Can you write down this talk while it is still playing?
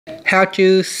How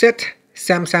to set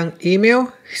Samsung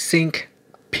email sync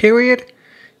period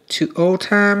to all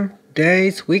time,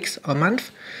 days, weeks, or month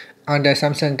on the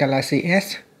Samsung Galaxy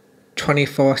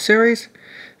S24 series.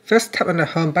 First, tap on the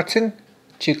home button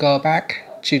to go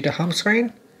back to the home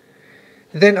screen.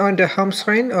 Then on the home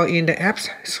screen or in the apps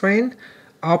screen,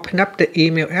 open up the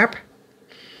email app.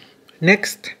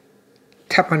 Next,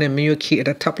 tap on the menu key at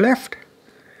the top left,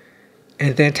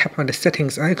 and then tap on the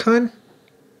settings icon.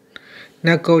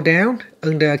 Now go down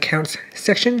in the accounts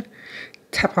section,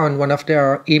 tap on one of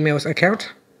their emails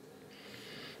account,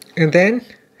 and then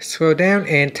scroll down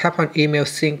and tap on email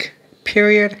sync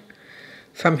period.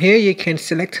 From here you can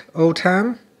select all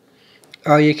time,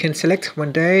 or you can select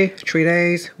 1 day, 3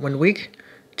 days, 1 week,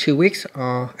 2 weeks,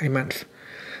 or a month.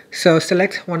 So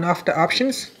select one of the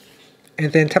options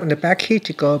and then tap on the back key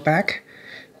to go back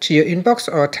to your inbox,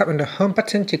 or tap on the home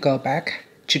button to go back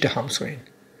to the home screen.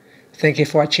 Thank you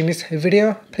for watching this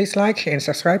video. Please like and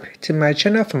subscribe to my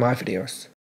channel for more videos.